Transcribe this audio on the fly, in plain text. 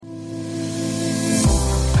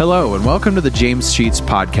Hello, and welcome to the James Sheets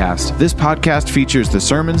Podcast. This podcast features the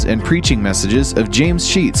sermons and preaching messages of James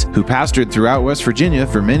Sheets, who pastored throughout West Virginia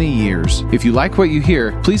for many years. If you like what you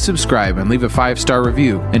hear, please subscribe and leave a 5-star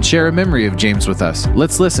review, and share a memory of James with us.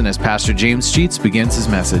 Let's listen as Pastor James Sheets begins his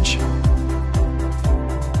message.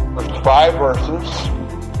 First 5 verses,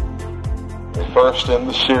 the first in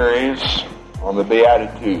the series on the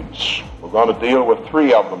Beatitudes. We're going to deal with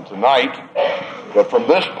 3 of them tonight, but from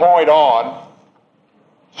this point on,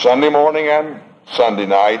 Sunday morning and Sunday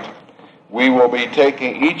night, we will be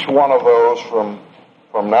taking each one of those from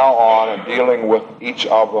now on and dealing with each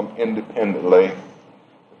of them independently.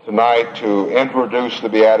 Tonight, to introduce the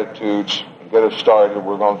Beatitudes and get us started,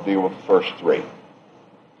 we're going to deal with the first 3.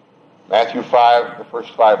 Matthew 5, the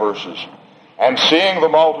first 5 verses. And seeing the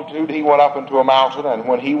multitude, he went up into a mountain, and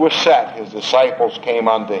when he was set, his disciples came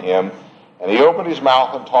unto him, and he opened his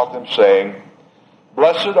mouth and taught them, saying,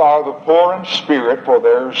 Blessed are the poor in spirit, for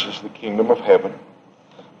theirs is the kingdom of heaven.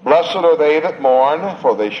 Blessed are they that mourn,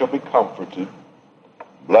 for they shall be comforted.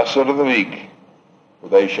 Blessed are the meek, for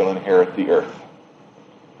they shall inherit the earth.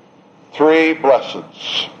 3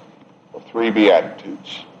 blesseds, or 3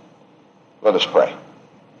 beatitudes. Let us pray.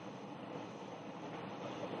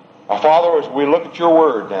 Our Father, as we look at your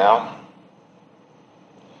word now,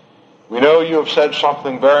 we know you have said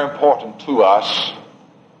something very important to us,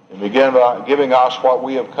 and begin by giving us what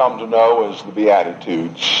we have come to know as the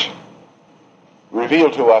Beatitudes.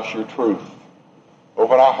 Reveal to us your truth.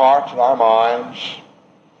 Open our hearts and our minds.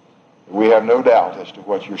 We have no doubt as to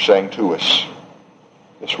what you're saying to us.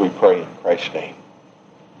 This we pray in Christ's name.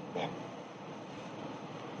 Amen.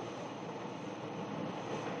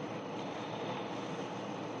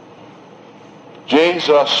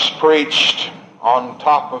 Jesus preached on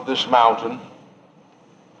top of this mountain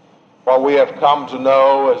what we have come to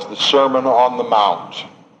know as the Sermon on the Mount.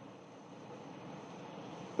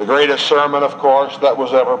 The greatest sermon, of course, that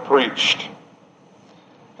was ever preached.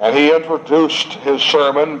 And he introduced his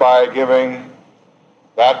sermon by giving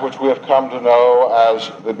that which we have come to know as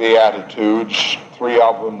the Beatitudes. 3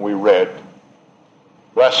 of them we read.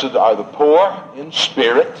 Blessed are the poor in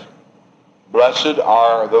spirit. Blessed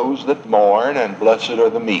are those that mourn, and blessed are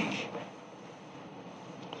the meek.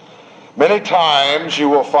 Many times you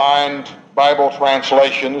will find Bible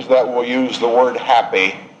translations that will use the word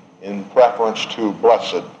happy in preference to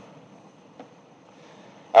blessed.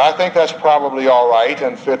 I think that's probably all right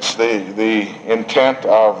and fits the intent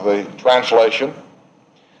of the translation.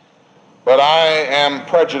 But I am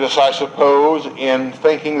prejudiced, I suppose, in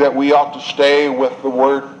thinking that we ought to stay with the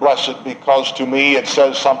word blessed, because to me it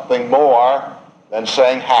says something more than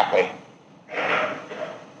saying happy.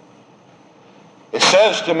 It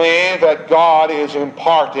says to me that God is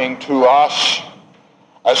imparting to us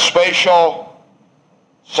a spatial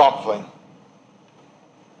something.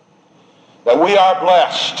 That we are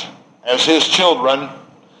blessed as his children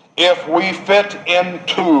if we fit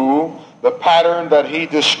into the pattern that he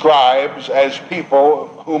describes as people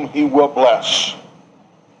whom he will bless.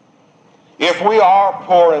 If we are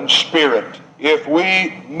poor in spirit, if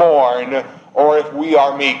we mourn, or if we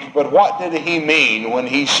are meek. But what did he mean when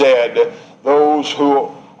he said, those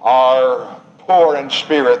who are poor in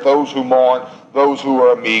spirit, those who mourn, those who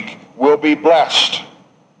are meek will be blessed?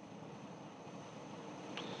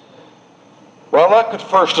 Well, look at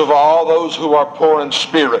first of all those who are poor in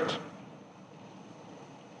spirit.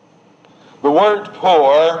 The word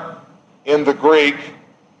poor in the Greek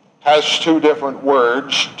has 2 different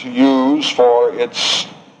words to use for its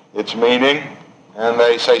meaning, and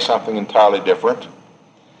they say something entirely different.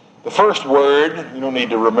 The first word, you don't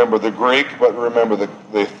need to remember the Greek, but remember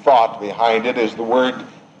the thought behind it, is the word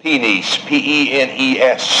penes,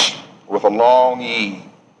 P-E-N-E-S, with a long E.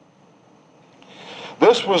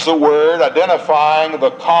 This was the word identifying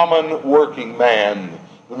the common working man,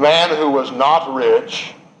 the man who was not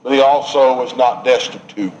rich, but he also was not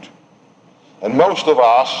destitute. And most of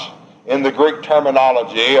us, in the Greek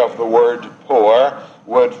terminology of the word poor,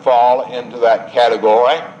 would fall into that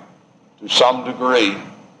category to some degree.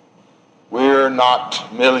 We're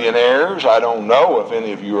not millionaires. I don't know if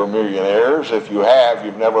any of you are millionaires. If you have,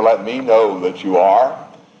 you've never let me know that you are.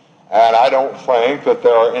 And I don't think that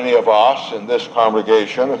there are any of us in this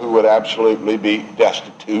congregation who would absolutely be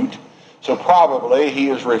destitute. So probably he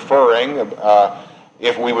is referring,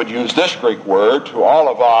 if we would use this Greek word, to all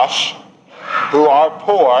of us who are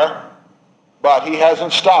poor, but he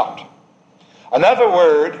hasn't stopped. Another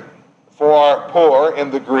word for poor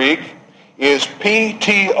in the Greek is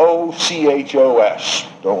P-T-O-C-H-O-S.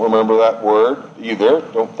 Don't remember that word either.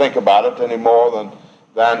 Don't think about it any more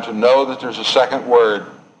than to know that there's a second word.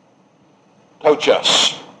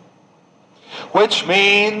 Tochos. which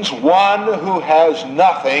means one who has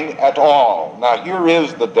nothing at all. Now here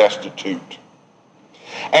is the destitute.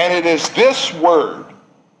 And it is this word,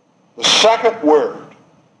 the second word,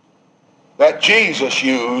 that Jesus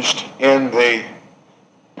used in the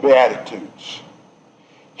Beatitudes.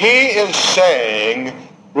 He is saying,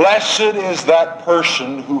 blessed is that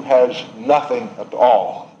person who has nothing at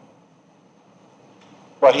all.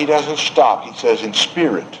 But he doesn't stop. He says in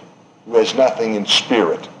spirit, who has nothing in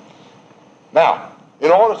spirit. Now,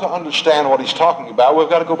 in order to understand what he's talking about, we've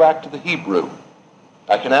got to go back to the Hebrew.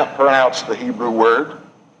 I cannot pronounce the Hebrew word,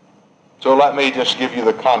 so let me just give you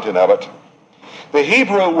the content of it. The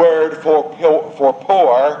Hebrew word for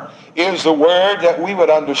poor is the word that we would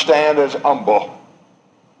understand as humble.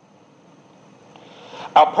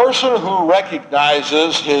 A person who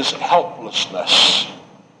recognizes his helplessness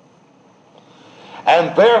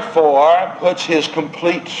and therefore puts his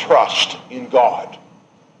complete trust in God.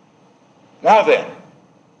 Now then,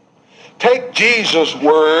 take Jesus'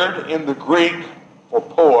 word in the Greek for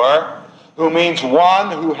poor, who means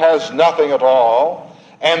one who has nothing at all,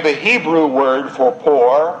 and the Hebrew word for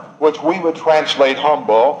poor, which we would translate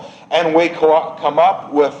humble, and we come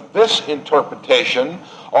up with this interpretation,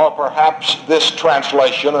 or perhaps this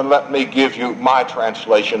translation, and let me give you my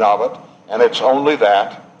translation of it, and it's only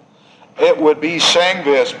that. It would be saying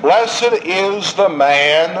this: blessed is the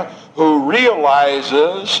man who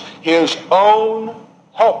realizes his own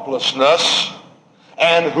helplessness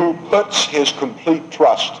and who puts his complete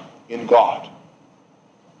trust in God.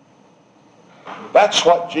 That's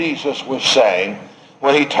what Jesus was saying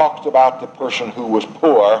when he talked about the person who was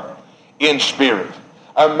poor in spirit.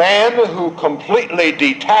 A man who completely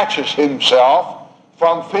detaches himself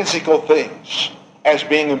from physical things as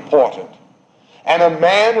being important. And a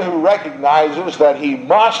man who recognizes that he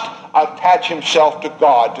must attach himself to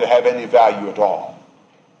God to have any value at all.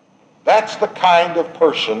 That's the kind of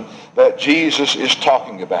person that Jesus is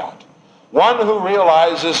talking about. One who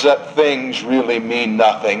realizes that things really mean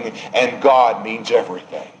nothing and God means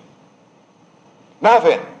everything. Now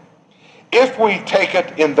then, if we take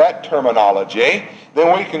it in that terminology,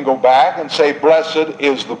 then we can go back and say, blessed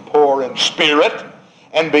is the poor in spirit,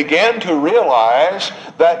 and begin to realize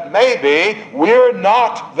that maybe we're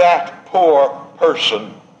not that poor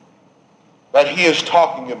person that he is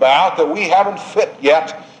talking about, that we haven't fit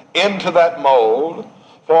yet into that mold,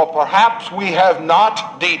 for perhaps we have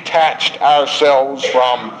not detached ourselves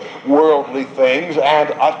from worldly things and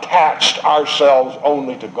attached ourselves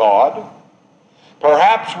only to God.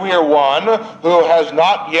 Perhaps we are one who has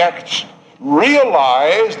not yet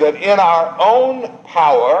realized that in our own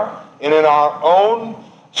power and in our own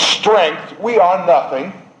strength we are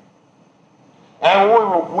nothing, and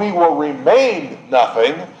we will remain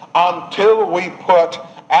nothing until we put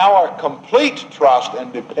our complete trust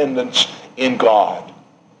and dependence in God,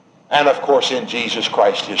 and of course in Jesus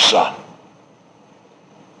Christ, his Son.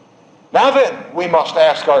 Now then, we must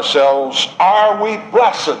ask ourselves, are we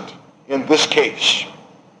blessed in this case?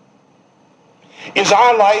 Is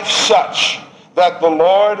our life such that the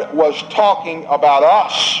Lord was talking about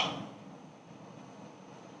us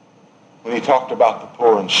when he talked about the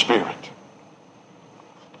poor in spirit?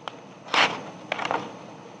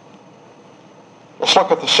 Let's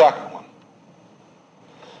look at the second one.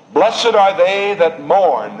 Blessed are they that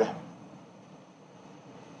mourn,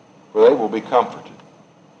 for they will be comforted.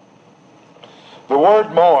 The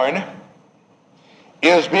word mourn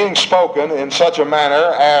is being spoken in such a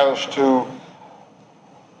manner as to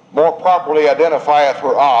more properly identify it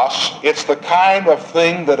for us. It's the kind of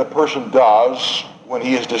thing that a person does when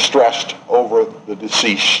he is distressed over the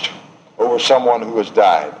deceased, over someone who has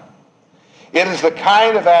died. It is the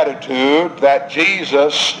kind of attitude that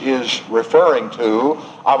Jesus is referring to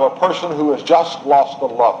of a person who has just lost a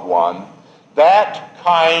loved one. That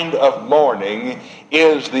kind of mourning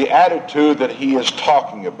is the attitude that he is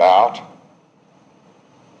talking about.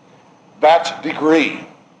 That degree.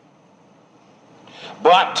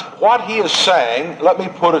 But what he is saying, let me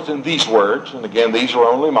put it in these words, and again, these are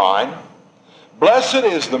only mine. Blessed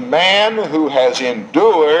is the man who has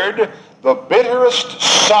endured the bitterest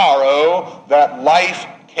sorrow that life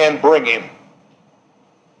can bring him.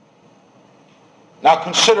 Now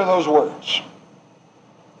consider those words.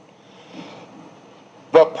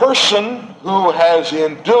 The person who has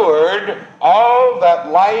endured all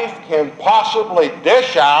that life can possibly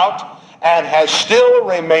dish out and has still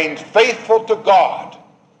remained faithful to God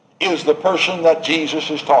is the person that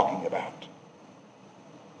Jesus is talking about.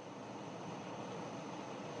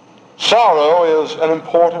 Sorrow is an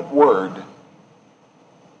important word.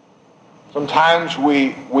 Sometimes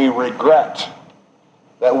we regret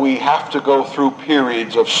that we have to go through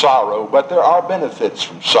periods of sorrow, but there are benefits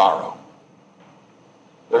from sorrow.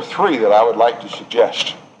 There are three that I would like to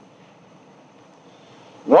suggest.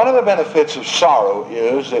 One of the benefits of sorrow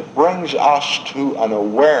is it brings us to an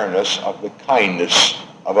awareness of the kindness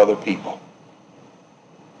of other people.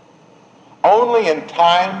 Only in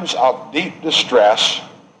times of deep distress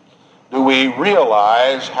do we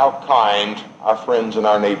realize how kind our friends and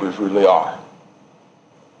our neighbors really are.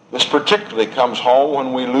 This particularly comes home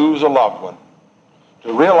when we lose a loved one.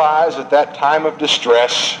 To realize at that time of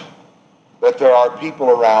distress that there are people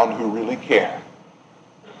around who really care.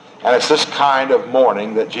 And it's this kind of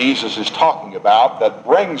mourning that Jesus is talking about that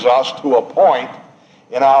brings us to a point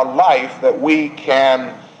in our life that we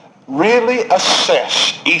can really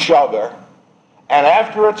assess each other, and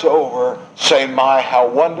after it's over, say, my, how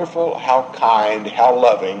wonderful, how kind, how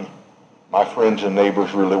loving my friends and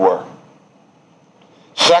neighbors really were.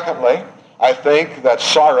 Secondly, I think that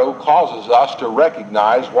sorrow causes us to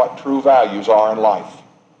recognize what true values are in life.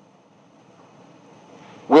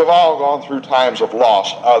 We've all gone through times of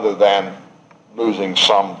loss other than losing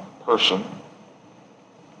some person.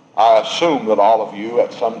 I assume that all of you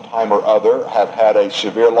at some time or other have had a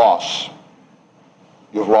severe loss.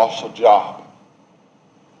 You've lost a job.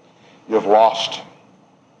 You've lost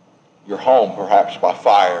your home, perhaps by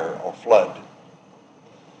fire or flood.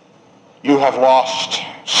 You have lost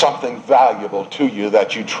something valuable to you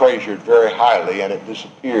that you treasured very highly, and it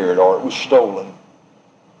disappeared or it was stolen.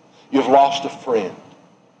 You've lost a friend.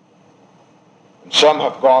 And some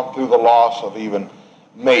have gone through the loss of even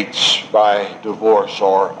mates by divorce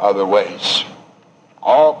or other ways.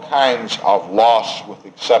 All kinds of loss with the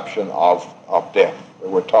exception of death that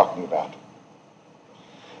we're talking about.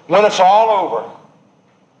 When it's all over,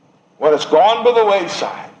 when it's gone by the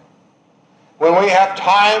wayside, when we have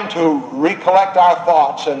time to recollect our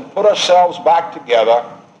thoughts and put ourselves back together,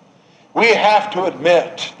 we have to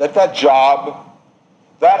admit that that job,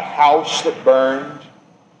 that house that burned,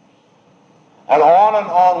 and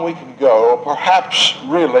on we can go, perhaps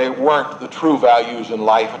really weren't the true values in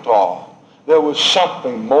life at all. There was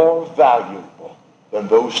something more valuable than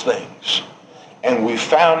those things. And we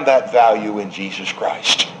found that value in Jesus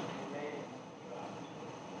Christ.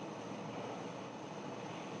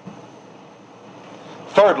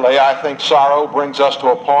 Thirdly, I think sorrow brings us to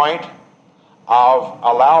a point of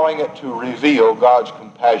allowing it to reveal God's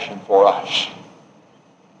compassion for us.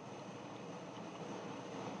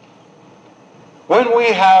 When we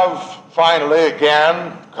have finally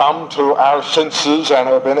again come to our senses and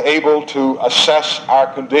have been able to assess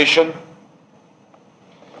our condition,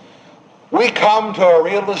 we come to a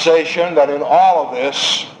realization that in all of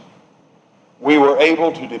this, we were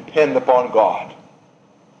able to depend upon God.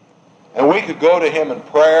 And we could go to him in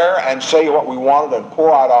prayer and say what we wanted and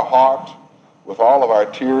pour out our heart with all of our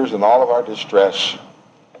tears and all of our distress.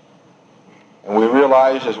 And we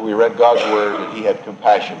realized as we read God's word that he had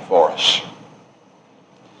compassion for us.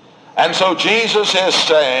 And so Jesus is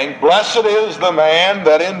saying, blessed is the man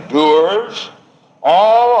that endures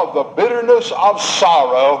all of the bitterness of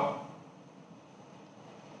sorrow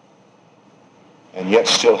and yet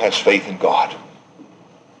still has faith in God.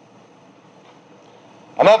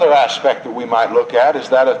 Another aspect that we might look at is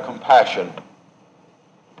that of compassion.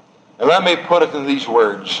 And let me put it in these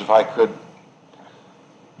words, if I could.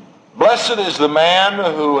 Blessed is the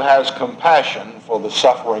man who has compassion for the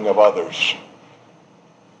suffering of others.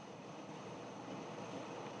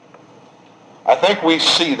 I think we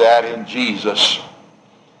see that in Jesus.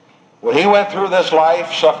 When he went through this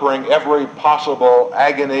life suffering every possible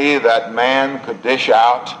agony that man could dish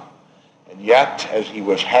out, and yet as he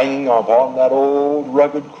was hanging upon that old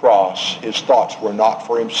rugged cross, his thoughts were not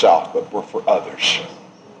for himself, but were for others.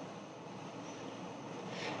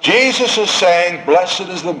 Jesus is saying, blessed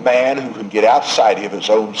is the man who can get outside of his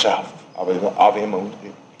own self,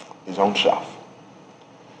 his own self.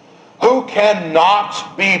 Who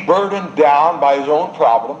cannot be burdened down by his own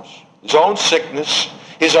problems, his own sickness,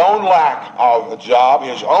 his own lack of a job,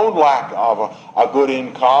 his own lack of a good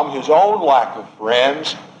income, his own lack of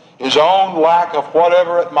friends, his own lack of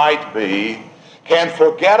whatever it might be, can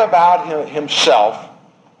forget about himself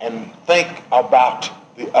and think about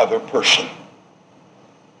the other person.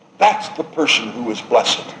 That's the person who is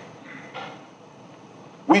blessed.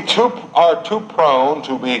 We are too prone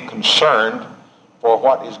to be concerned for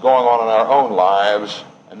what is going on in our own lives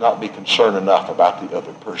and not be concerned enough about the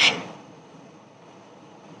other person.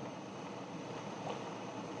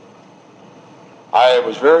 I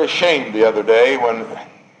was very ashamed the other day when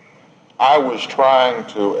I was trying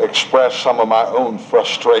to express some of my own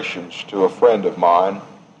frustrations to a friend of mine,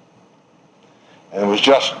 and was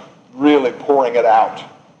just really pouring it out.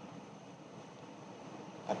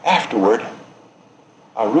 And afterward,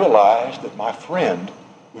 I realized that my friend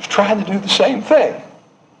was trying to do the same thing.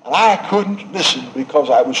 And I couldn't listen because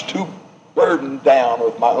I was too burdened down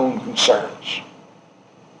with my own concerns.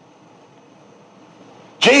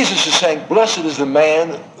 Jesus is saying, blessed is the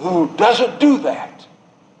man who doesn't do that,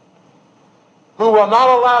 who will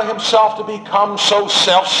not allow himself to become so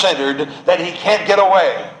self-centered that he can't get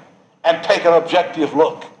away and take an objective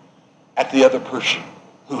look at the other person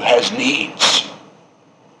who has needs.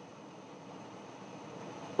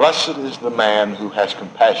 Blessed is the man who has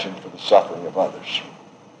compassion for the suffering of others.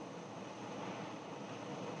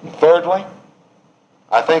 And thirdly,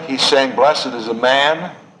 I think he's saying blessed is a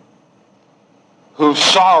man who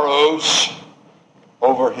sorrows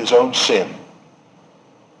over his own sin.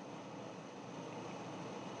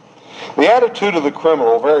 The attitude of the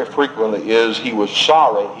criminal very frequently is he was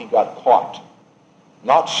sorry he got caught.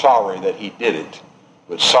 Not sorry that he did it,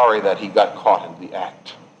 but sorry that he got caught in the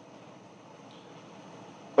act.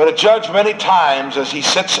 But a judge many times, as he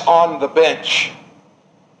sits on the bench,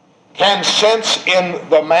 can sense in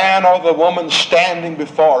the man or the woman standing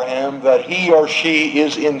before him that he or she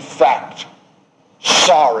is in fact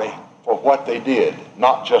sorry for what they did,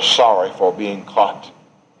 not just sorry for being caught.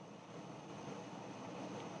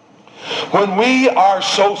 When we are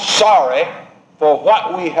so sorry for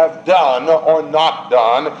what we have done or not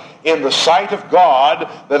done in the sight of God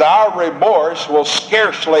that our remorse will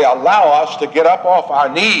scarcely allow us to get up off our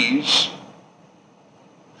knees,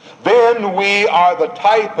 then we are the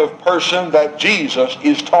type of person that Jesus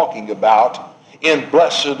is talking about in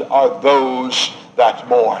blessed are those that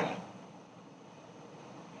mourn.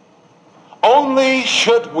 Only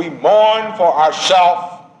should we mourn for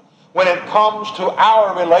ourselves when it comes to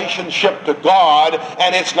our relationship to God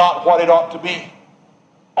and it's not what it ought to be.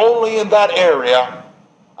 Only in that area,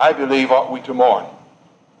 I believe, ought we to mourn.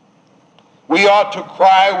 We ought to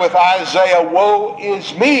cry with Isaiah, woe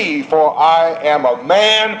is me, for I am a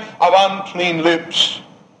man of unclean lips.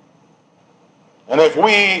 And if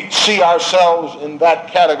we see ourselves in that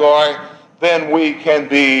category, then we can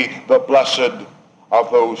be the blessed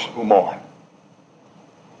of those who mourn.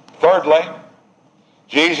 Thirdly,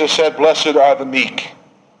 Jesus said, blessed are the meek.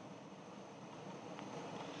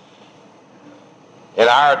 In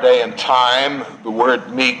our day and time, the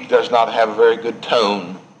word meek does not have a very good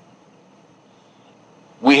tone.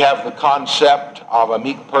 We have the concept of a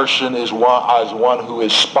meek person as one who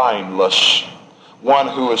is spineless, one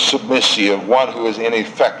who is submissive, one who is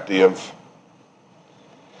ineffective.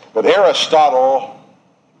 But Aristotle,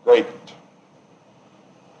 great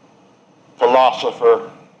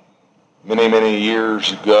philosopher, many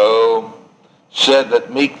years ago, said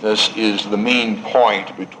that meekness is the mean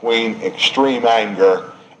point between extreme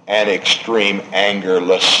anger and extreme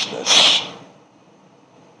angerlessness.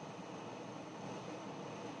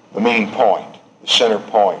 The mean point, the center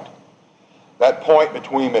point. That point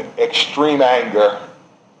between extreme anger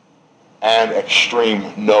and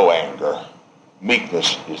extreme no anger.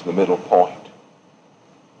 Meekness is the middle point.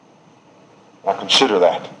 Now consider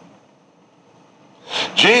that.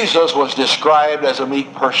 Jesus was described as a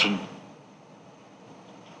meek person.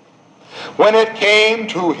 When it came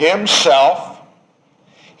to himself,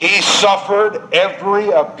 he suffered every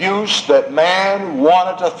abuse that man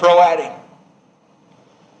wanted to throw at him.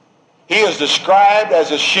 He is described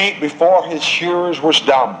as a sheep before his shearers was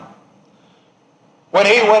dumb. When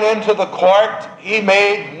he went into the court, he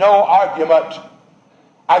made no argument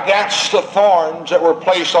against the thorns that were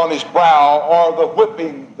placed on his brow, or the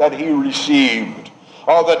whipping that he received,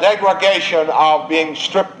 or the degradation of being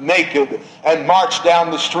stripped naked and marched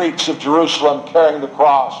down the streets of Jerusalem carrying the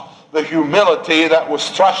cross, the humility that was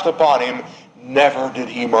thrust upon him. Never did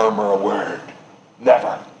he murmur a word.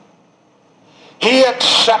 Never. He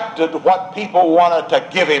accepted what people wanted to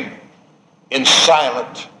give him in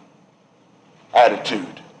silent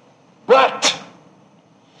attitude. But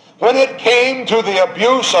when it came to the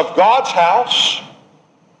abuse of God's house,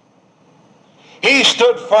 he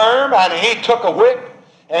stood firm and he took a whip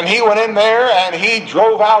and he went in there and he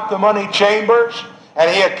drove out the money chambers and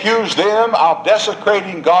he accused them of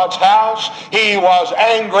desecrating God's house. He was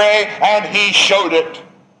angry and he showed it.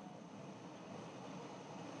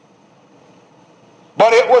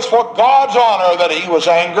 But it was for God's honor that he was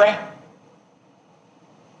angry.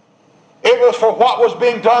 It was for what was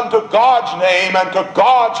being done to God's name and to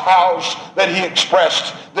God's house that he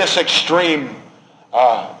expressed this extreme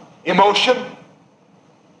emotion.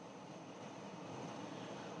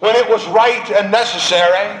 When it was right and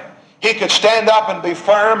necessary, he could stand up and be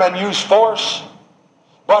firm and use force.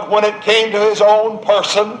 But when it came to his own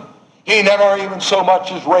person, He never even so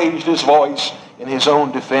much as raised his voice in his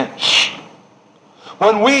own defense.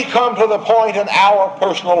 When we come to the point in our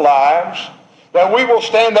personal lives that we will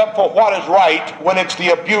stand up for what is right when it's the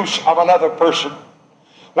abuse of another person,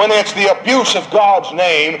 when it's the abuse of God's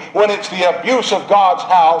name, when it's the abuse of God's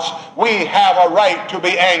house, we have a right to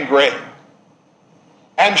be angry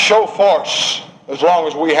and show force as long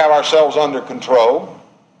as we have ourselves under control.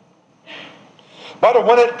 But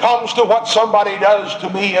when it comes to what somebody does to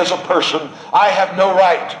me as a person, I have no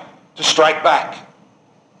right to strike back.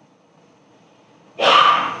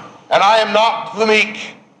 And I am not the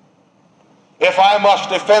meek if I must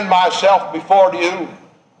defend myself before you.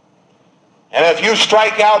 And if you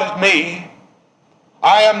strike out at me,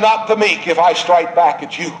 I am not the meek if I strike back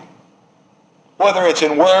at you, whether it's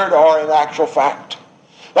in word or in actual fact.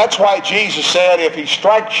 That's why Jesus said, if he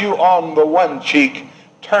strikes you on the one cheek,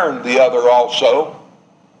 turn the other also.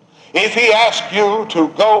 If he asks you to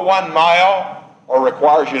go 1 mile, or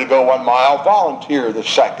requires you to go 1 mile, volunteer the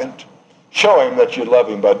second. Show him that you love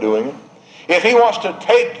him by doing it. If he wants to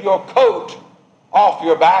take your coat off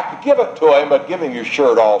your back, give it to him, but give him your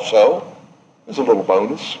shirt also. There's a little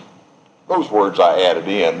bonus. Those words I added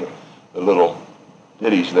in, the little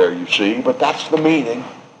ditties there you see, but that's the meaning.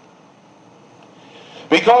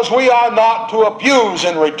 Because we are not to abuse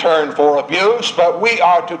in return for abuse, but we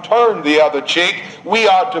are to turn the other cheek. We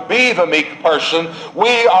are to be the meek person.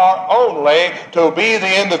 We are only to be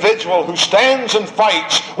the individual who stands and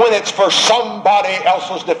fights when it's for somebody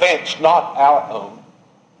else's defense, not our own.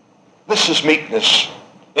 This is meekness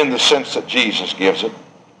in the sense that Jesus gives it.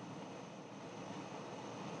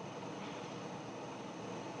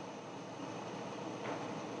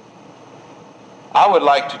 I would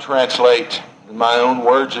like to translate in my own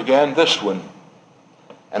words again this one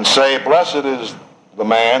and say, blessed is the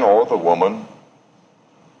man or the woman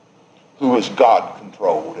who is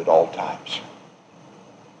God-controlled at all times.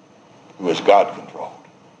 Who is God-controlled.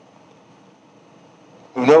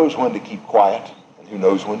 Who knows when to keep quiet and who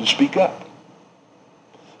knows when to speak up.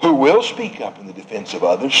 Who will speak up in the defense of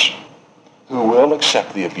others. Who will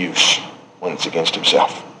accept the abuse when it's against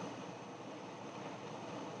himself.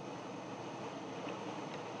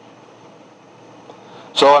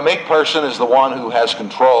 So a meek person is the one who has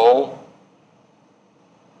control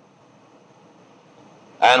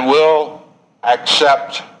and will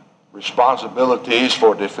accept responsibilities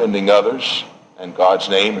for defending others and God's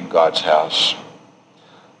name and God's house,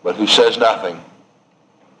 but who says nothing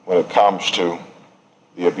when it comes to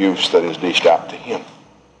the abuse that is dished out to him.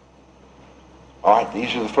 All right,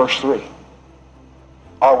 these are the first three.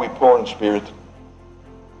 Are we poor in spirit?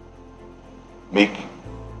 Meek?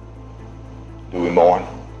 Do we mourn?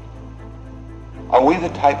 Are we the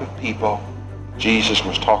type of people Jesus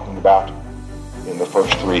was talking about in the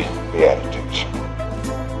first three Beatitudes?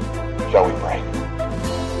 Shall we pray?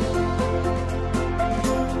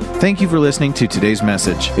 Thank you for listening to today's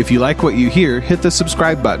message. If you like what you hear, hit the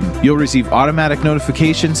subscribe button. You'll receive automatic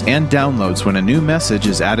notifications and downloads when a new message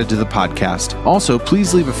is added to the podcast. Also,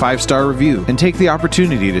 please leave a 5-star review and take the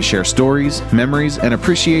opportunity to share stories, memories, and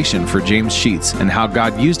appreciation for James Sheets and how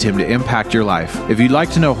God used him to impact your life. If you'd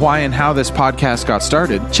like to know why and how this podcast got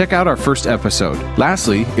started, check out our first episode.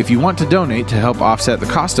 Lastly, if you want to donate to help offset the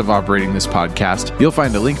cost of operating this podcast, you'll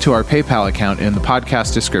find a link to our PayPal account in the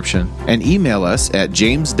podcast description and email us at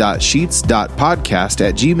james.sheets.podcast@gmail.com.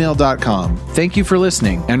 Thank you for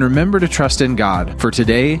listening, and remember to trust in God for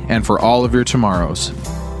today and for all of your tomorrows.